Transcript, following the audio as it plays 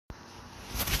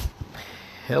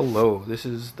Hello, this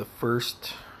is the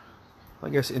first,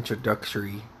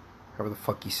 introductory, however the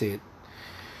fuck you say it,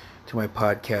 to my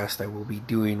podcast I will be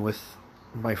doing with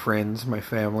my friends, my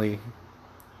family,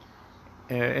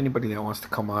 anybody that wants to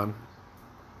come on.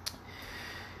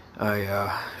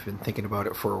 I've been thinking about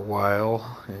it for a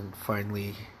while and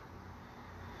finally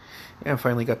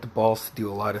got the balls to do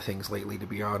a lot of things lately, to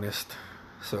be honest.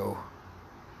 So,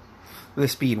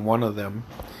 this being one of them,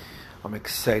 I'm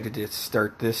excited to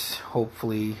start this.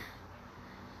 Hopefully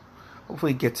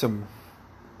get some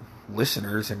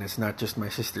listeners, and it's not just my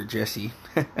sister Jessie.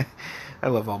 I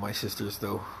love all my sisters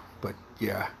though, but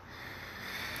yeah.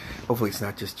 Hopefully it's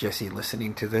not just Jessie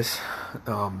listening to this.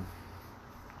 Going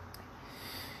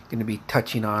to be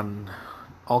touching on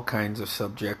all kinds of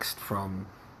subjects, from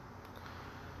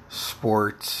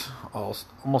sports,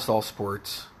 almost all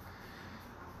sports.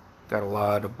 Got a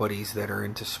lot of buddies that are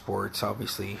into sports,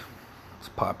 obviously. It's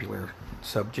a popular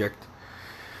subject.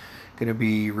 Going to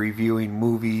be reviewing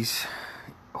movies,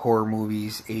 horror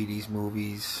movies, 80s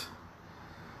movies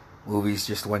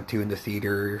just went to in the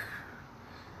theater.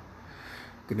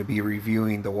 Going to be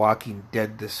reviewing The Walking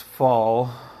Dead this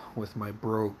fall with my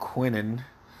bro Quinnen.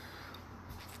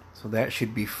 So that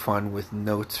should be fun, with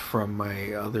notes from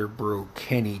my other bro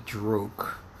Kenny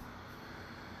Droke.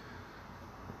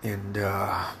 And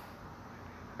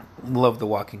love The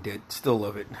Walking Dead. Still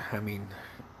love it. I mean,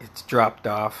 it's dropped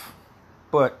off,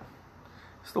 but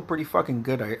still pretty fucking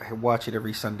good. I watch it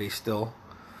every Sunday still.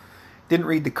 Didn't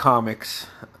read the comics.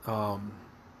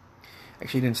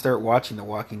 Actually didn't start watching The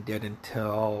Walking Dead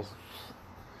until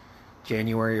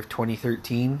January of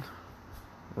 2013.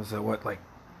 It was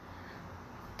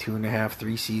 2.5,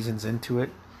 3 seasons into it.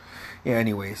 Yeah,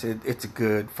 anyways, it's a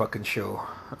good fucking show.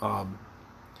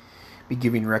 Be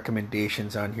giving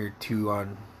recommendations on here too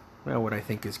on what I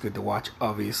think is good to watch.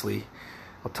 Obviously,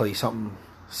 I'll tell you something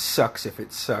sucks if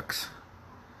it sucks.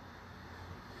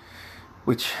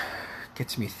 Which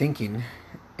gets me thinking,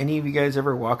 any of you guys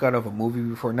ever walk out of a movie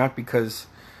before? Not because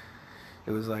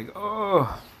it was like,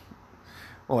 oh,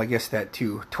 well, I guess that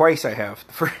too. Twice I have.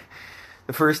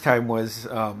 The first time was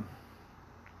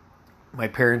my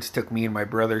parents took me and my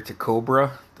brother to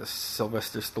Cobra, the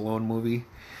Sylvester Stallone movie.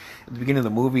 At the beginning of the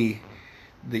movie,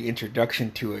 the introduction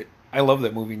to it, I love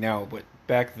that movie now, but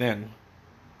back then,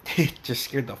 it just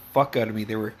scared the fuck out of me.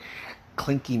 They were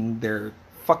clinking their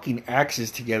fucking axes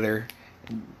together,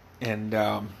 and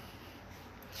I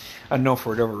don't know,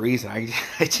 for whatever reason, I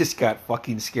just got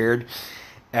fucking scared.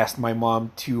 Asked my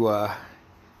mom to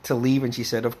leave, and she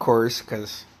said, of course,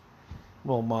 because,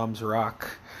 well, moms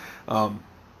rock.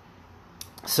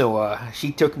 So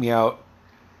she took me out,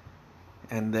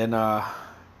 and then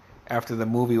after the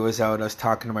movie was out, I was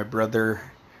talking to my brother,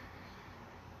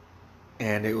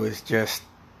 and it was just,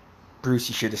 Bruce,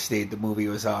 you should have stayed. The movie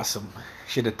was awesome.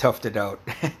 Should have toughed it out.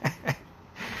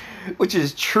 Which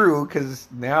is true, because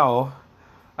now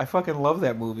I fucking love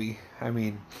that movie. I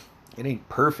mean, it ain't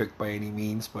perfect by any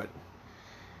means, but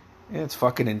it's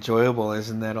fucking enjoyable.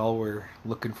 Isn't that all we're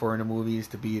looking for in a movie, is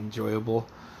to be enjoyable?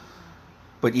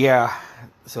 But yeah,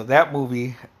 so that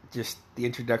movie, just the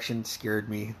introduction scared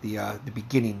me. The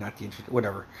beginning, not the intro,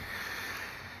 whatever.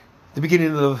 The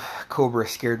beginning of Cobra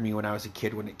scared me when I was a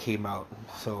kid, when it came out.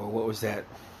 So what was that?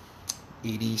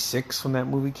 86 when that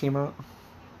movie came out?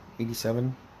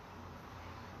 87?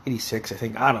 86, I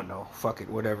think. I don't know. Fuck it,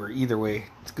 whatever. Either way,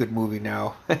 it's a good movie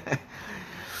now. The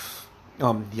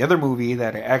other movie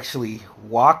that I actually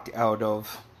walked out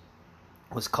of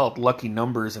was called Lucky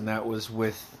Numbers, and that was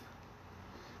with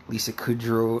Lisa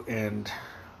Kudrow and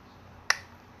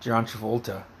John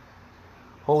Travolta.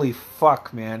 Holy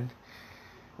fuck, man.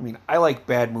 I mean, I like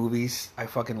bad movies. I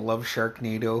fucking love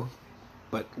Sharknado.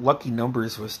 But Lucky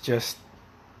Numbers was just,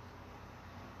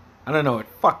 I don't know, it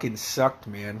fucking sucked,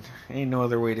 man. Ain't no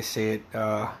other way to say it.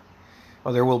 Well,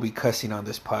 there will be cussing on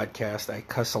this podcast. I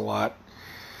cuss a lot.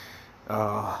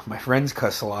 My friends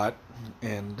cuss a lot.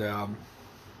 And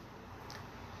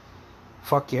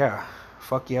fuck yeah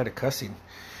to cussing.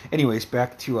 Anyways,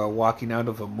 back to walking out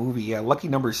of a movie. Yeah, Lucky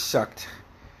Numbers sucked.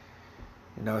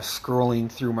 And I was scrolling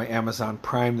through my Amazon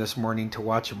Prime this morning to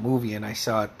watch a movie, and I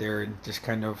saw it there, and just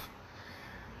kind of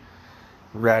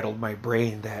rattled my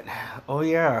brain that, oh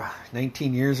yeah,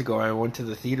 19 years ago I went to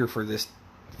the theater for this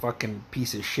fucking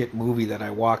piece of shit movie that I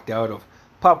walked out of.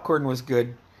 Popcorn was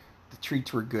good. The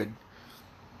treats were good.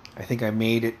 I think I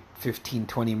made it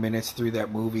 15-20 minutes through that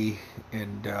movie,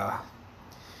 and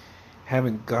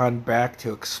haven't gone back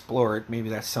to explore it. Maybe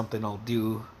that's something I'll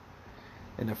do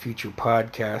in a future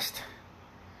podcast.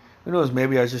 Who knows,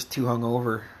 maybe I was just too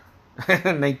hungover.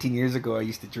 19 years ago, I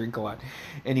used to drink a lot.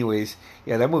 Anyways,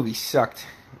 yeah, that movie sucked.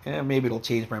 Maybe it'll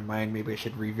change my mind. Maybe I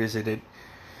should revisit it.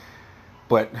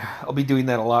 But I'll be doing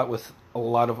that a lot with a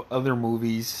lot of other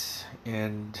movies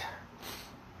and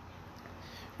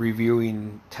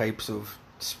reviewing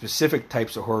specific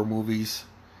types of horror movies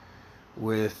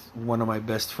with one of my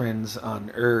best friends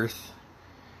on earth.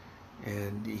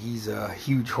 And he's a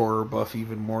huge horror buff,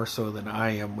 even more so than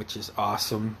I am, which is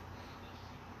awesome.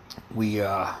 We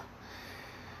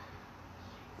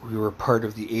were part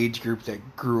of the age group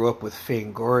that grew up with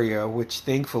Fangoria, which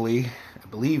thankfully, I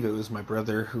believe it was my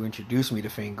brother who introduced me to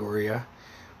Fangoria.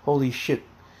 Holy shit.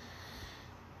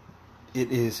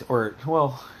 It's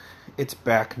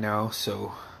back now,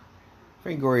 so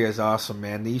Fangoria is awesome,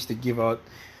 man. They used to give out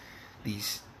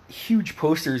these huge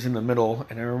posters in the middle,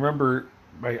 and I remember,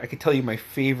 I could tell you my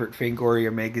favorite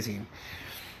Fangoria magazine.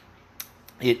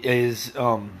 It is,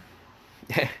 I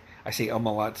say a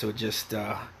lot, so just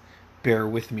bear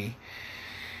with me.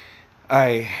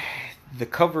 The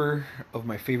cover of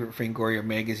my favorite Fangoria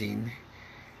magazine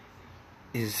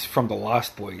is from The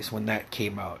Lost Boys when that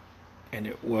came out, and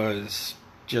it was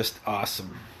just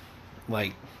awesome.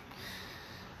 Like,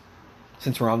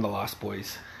 since we're on The Lost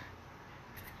Boys,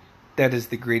 that is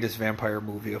the greatest vampire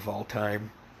movie of all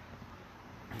time.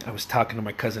 I was talking to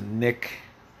my cousin Nick.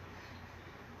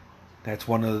 That's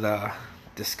one of the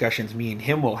discussions me and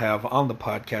him will have on the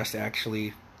podcast,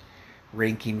 actually,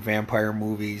 ranking vampire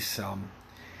movies.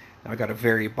 I got a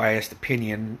very biased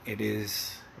opinion. It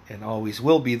is and always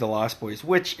will be The Lost Boys,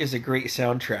 which is a great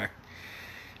soundtrack.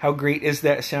 How great is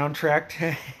that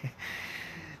soundtrack?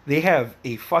 They have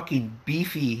a fucking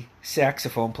beefy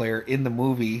saxophone player in the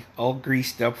movie, all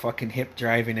greased up, fucking hip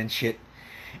driving and shit.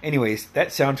 Anyways, that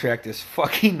soundtrack is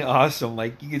fucking awesome.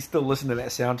 Like, you can still listen to that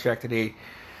soundtrack today.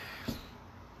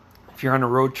 If you're on a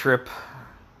road trip,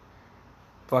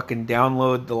 fucking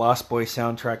download the Lost Boys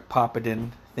soundtrack, pop it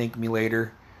in, thank me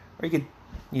later. Or you could,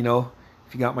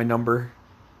 if you got my number,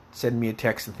 send me a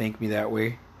text and thank me that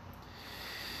way.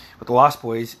 But the Lost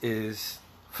Boys is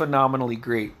phenomenally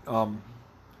great.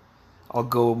 I'll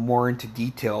go more into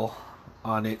detail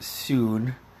on it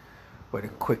soon, but a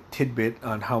quick tidbit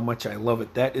on how much I love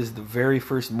it. That is the very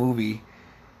first movie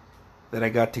that I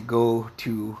got to go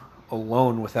to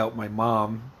alone without my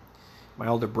mom. My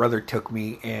older brother took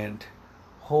me, and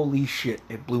holy shit,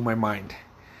 it blew my mind.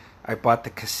 I bought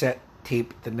the cassette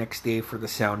tape the next day for the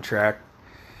soundtrack,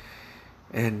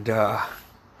 and I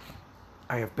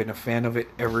have been a fan of it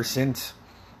ever since.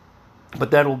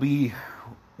 But that will be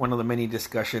one of the many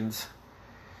discussions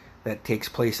that takes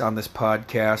place on this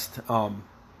podcast.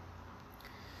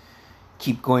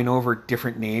 Keep going over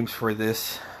different names for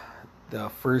this. The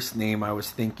first name I was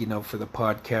thinking of for the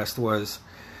podcast was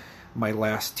My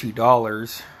Last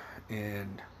 $2,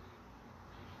 and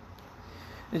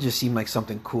it just seemed like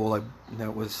something cool.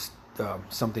 That was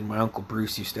something my Uncle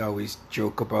Bruce used to always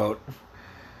joke about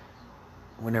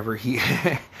whenever he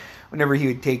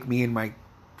would take me and my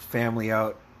family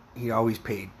out. He always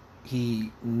paid.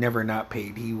 He never not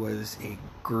paid. He was a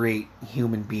great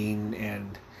human being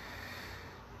and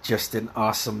just an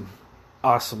awesome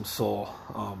soul.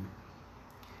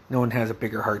 No one has a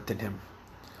bigger heart than him.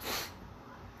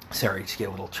 Sorry, I just get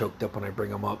a little choked up when I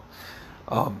bring him up.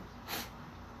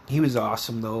 He was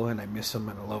awesome though, and I miss him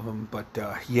and I love him. But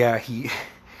yeah, he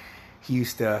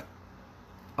used to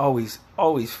always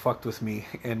fucked with me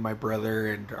and my brother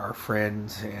and our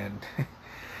friends, and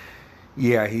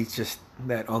yeah, he's just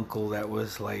that uncle that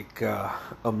was like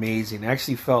amazing. I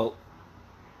actually felt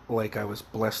like I was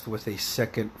blessed with a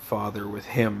second father with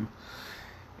him,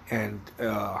 and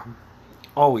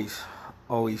always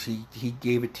he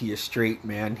gave it to you straight,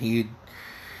 man.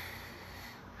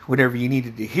 Whatever you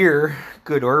needed to hear,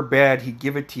 good or bad, he'd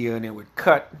give it to you and it would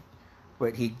cut,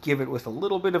 but he'd give it with a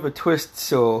little bit of a twist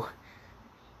so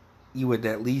you would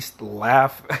at least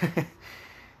laugh.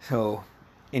 So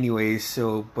anyways,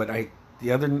 but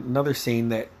another saying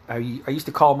that I used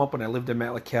to call him up when I lived in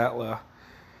Metlakatla,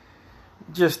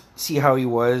 just see how he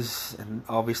was, and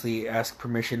obviously ask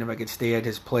permission if I could stay at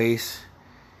his place.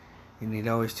 And he'd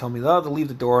always tell me, to leave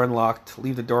the door unlocked.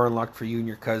 Leave the door unlocked for you and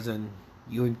your cousin,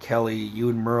 you and Kelly, you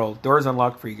and Merle. Door's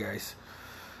unlocked for you guys.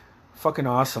 Fucking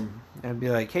awesome. And I'd be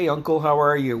like, hey uncle, how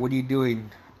are you? What are you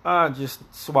doing?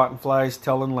 Just swatting flies,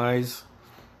 telling lies.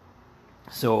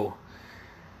 So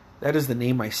that is the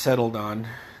name I settled on.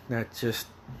 That just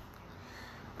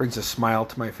brings a smile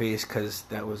to my face, because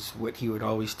that was what he would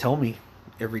always tell me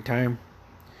every time.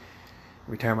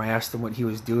 Every time I asked him what he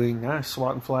was doing,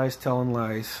 swatting flies, telling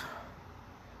lies.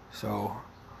 So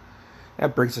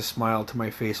that brings a smile to my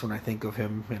face when I think of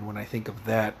him and when I think of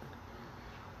that.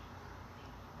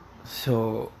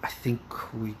 So I think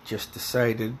we just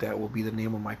decided that will be the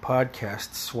name of my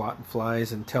podcast, Swatting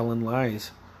Flies and Telling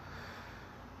Lies.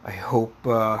 I hope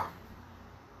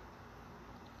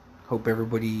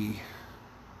everybody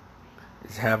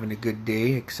is having a good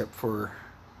day, except for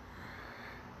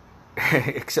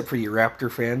you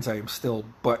Raptor fans. I am still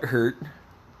butthurt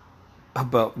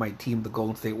about my team, the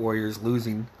Golden State Warriors,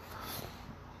 losing.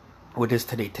 What is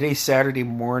today? Today's Saturday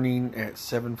morning at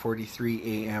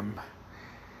 7:43 a.m.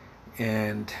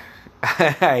 And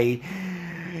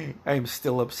I'm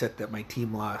still upset that my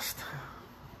team lost.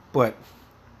 But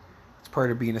it's part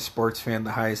of being a sports fan,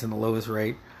 the highs and the lows,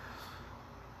 right?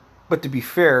 But to be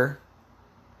fair,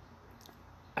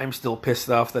 I'm still pissed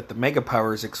off that the Mega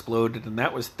Powers exploded, and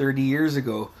that was 30 years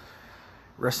ago.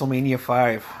 WrestleMania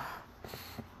 5.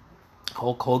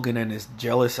 Hulk Hogan and his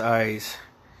jealous eyes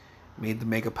made the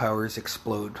Mega Powers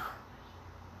explode.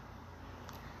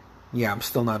 Yeah, I'm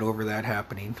still not over that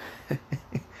happening.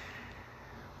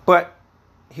 But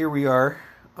here we are.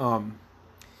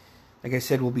 Like I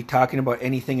said, we'll be talking about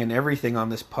anything and everything on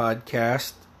this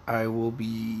podcast. I will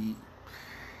be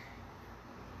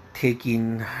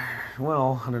taking,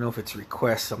 well, I don't know if it's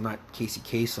requests. I'm not Casey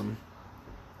Kasem.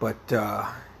 But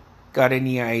got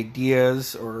any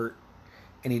ideas or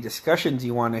any discussions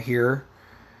you want to hear,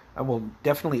 I will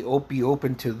definitely be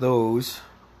open to those.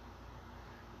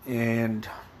 And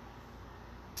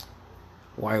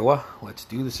let's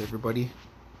do this, everybody.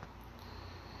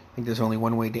 I think there's only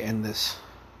one way to end this.